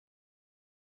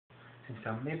Sing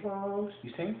some may boast.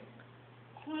 You sing?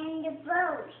 And the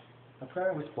boat. A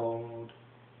prayer was bold.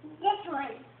 This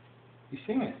one. You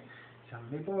sing it. Some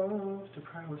may boast. A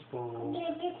prayer was bold.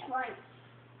 This one.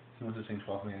 He wants to sing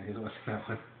 12 Man. He doesn't want to sing that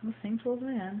one. We'll sing 12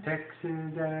 Man.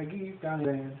 Texas Aggies down the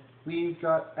land. We've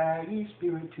got Aggie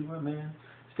spirit to a man.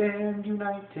 Stand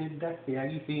united, that's the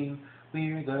Aggie theme.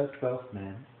 We're the 12th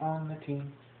man on the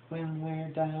team. When we're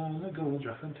down, the goes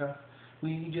rough and tough.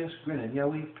 We just grin and yell,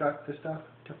 we've got the stuff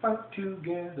to fight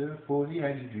together for the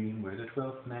Aggie dream. We're the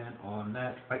 12th man on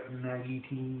that fighting Aggie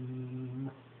team.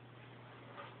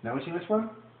 Now we sing this one?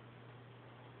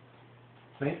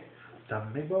 Ready?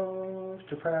 Some may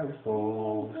boast, a proud was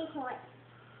bold. This one.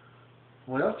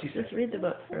 What else do you say? Just read the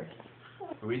book first.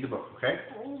 Read the book, okay?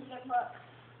 Read the book.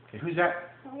 Okay, who's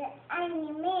that? I'm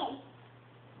the man.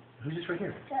 Who's this right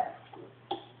here?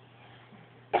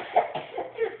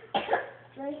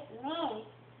 First man.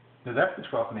 No, that's the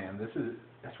 12th man.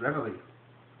 That's Reveille.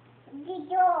 The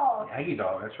dog. The Aggie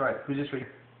doll, that's right. Who's this right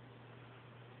here?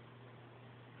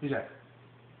 Who's that?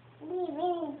 We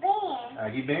band.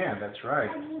 Aggie band, that's right.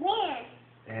 Aggie band.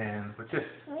 And what's this?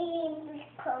 We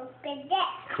called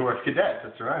cadet. Chorus cadets,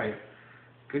 that's right.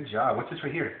 Good job. What's this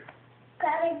right here?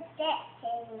 Cadet.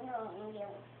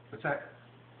 What's that?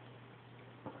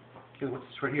 Okay, what's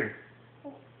this right here?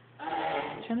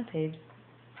 Turn the page.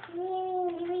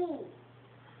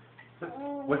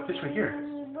 What's this right here?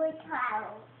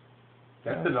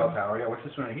 That's the bell tower. Yeah, what's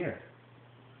this one right here?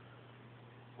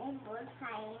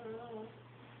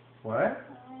 What?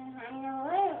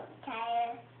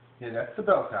 Yeah, that's the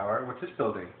bell tower. What's this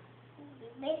building?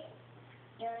 This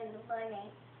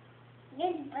building.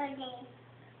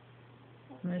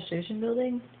 Administration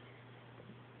building?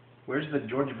 Where's the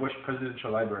George Bush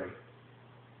Presidential Library?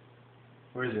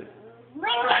 Where is it?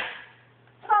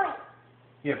 Point.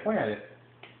 Yeah, point at it.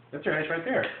 That's right, it's right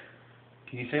there.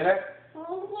 Can you say that?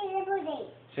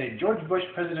 Say George Bush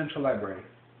Presidential Library.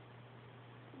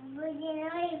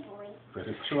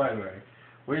 Presidential Library.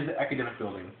 Where's the academic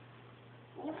building?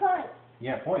 The point.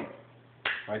 Yeah, point.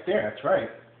 Right there, that's right.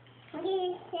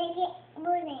 Building.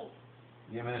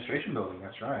 The administration building,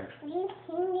 that's right.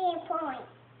 Point.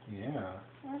 Yeah.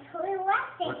 What's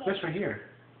What's this right here?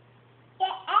 The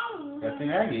Aggie. That's an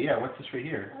Aggie, yeah. What's this right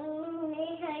here? They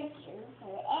heard you. The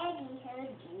Aggie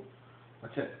heard you.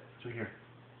 What's it? What's right here?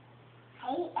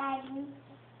 Hey, Aggie.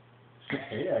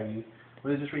 Hey, Aggie.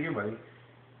 What is this right here, buddy?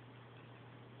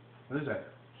 What is that?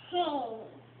 Hey,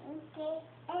 okay,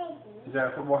 Aggie. Is that a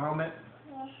football helmet?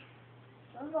 Yes.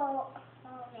 Football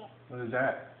helmet. What is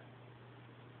that?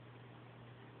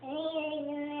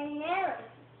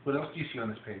 What else do you see on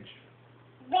this page?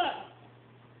 Man.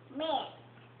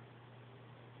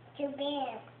 To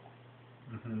bear.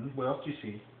 What else do you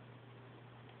see?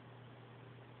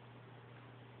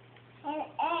 And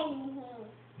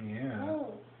Aggie. Yeah.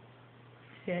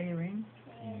 See Aggie ring?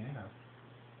 Yeah.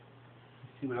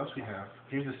 Let's see what else we have.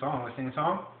 Here's the song. Let's sing a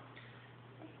song.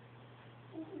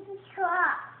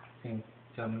 Sing.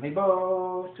 Some may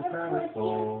boast a proud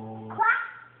bold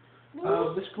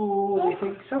of the school they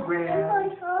think so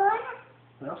grand.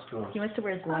 What else goes? He wants to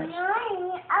wear his watch.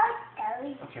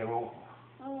 Okay, well,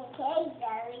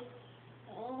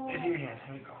 here's your hand.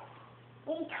 Here we go.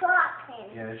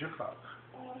 Yeah, there's your clock.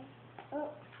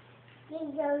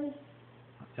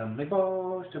 Some may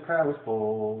boast a proud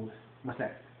bold. What's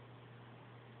next?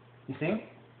 You sing?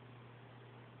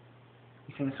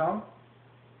 You sing a song?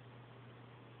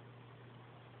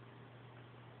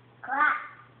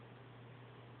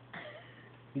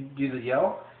 You do the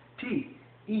yell?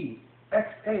 T-E-X-A-S.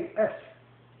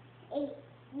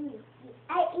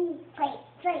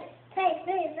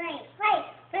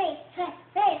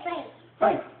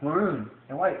 Fight, maroon,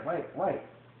 and white.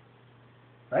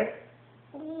 Right?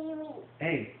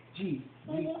 A-G-G-I-E.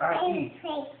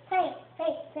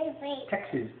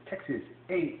 Texas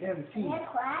A&M.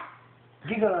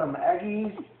 Giggle 'em,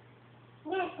 Aggies.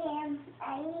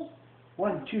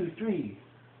 1, 2, 3.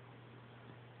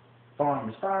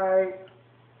 Farmers fight.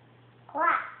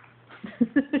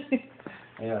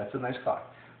 Yeah, it's a nice clock.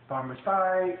 Farmers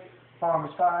fight.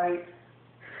 Farmers fight.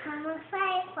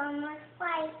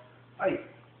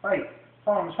 Fight.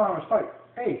 Farmers fight.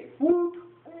 Hey, whoop.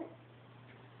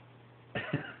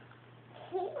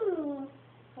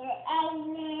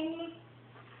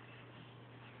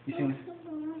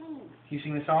 You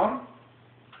sing the song?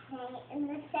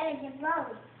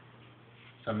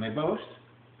 Some may boast.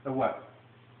 Of what?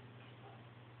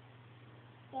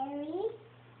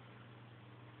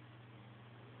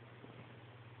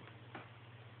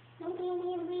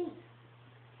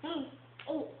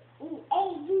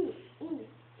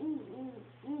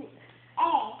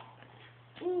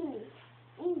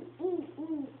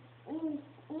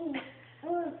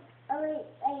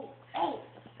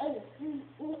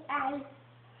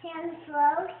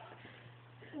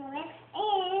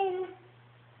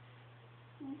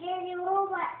 There's a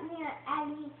robot near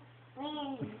Aggie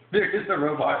Land. There is a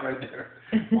robot right there.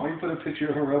 Why don't you put a picture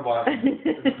of a robot in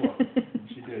the book?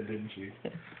 She did, didn't she?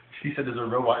 She said there's a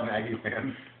robot in Aggie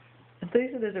Land. I thought you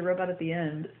said there's a robot at the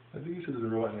end. I think you said there's a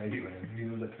robot in Aggie Land. You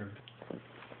know that term.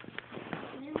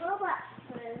 The robot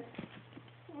says,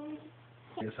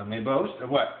 Some may boast of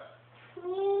what?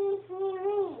 me.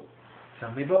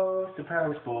 Some may boast of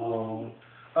power school.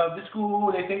 Of the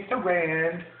school they think so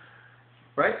grand.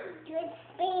 Right? Good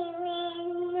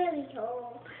spinning really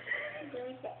tall.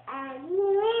 There's the Aggie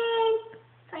Land.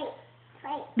 Fight.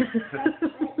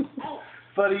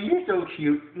 Buddy, you're so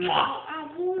cute.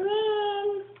 Aggie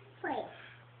Land. Fight.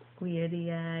 We are the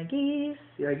Aggies,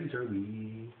 The Aggies are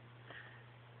we.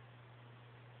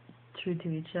 true to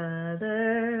each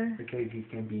other. The Aggies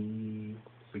can be.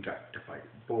 We got to fight,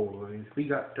 boys. We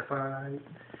got to fight.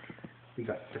 We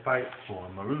got to fight for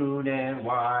maroon and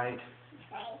white.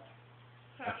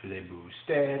 After they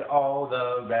boosted all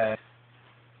the rest,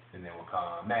 and then we'll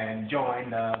come and join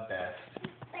the best.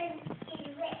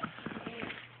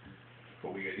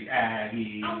 For we are the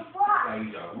Aggies.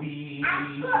 Aggies are we.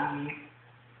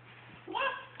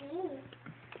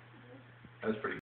 That was pretty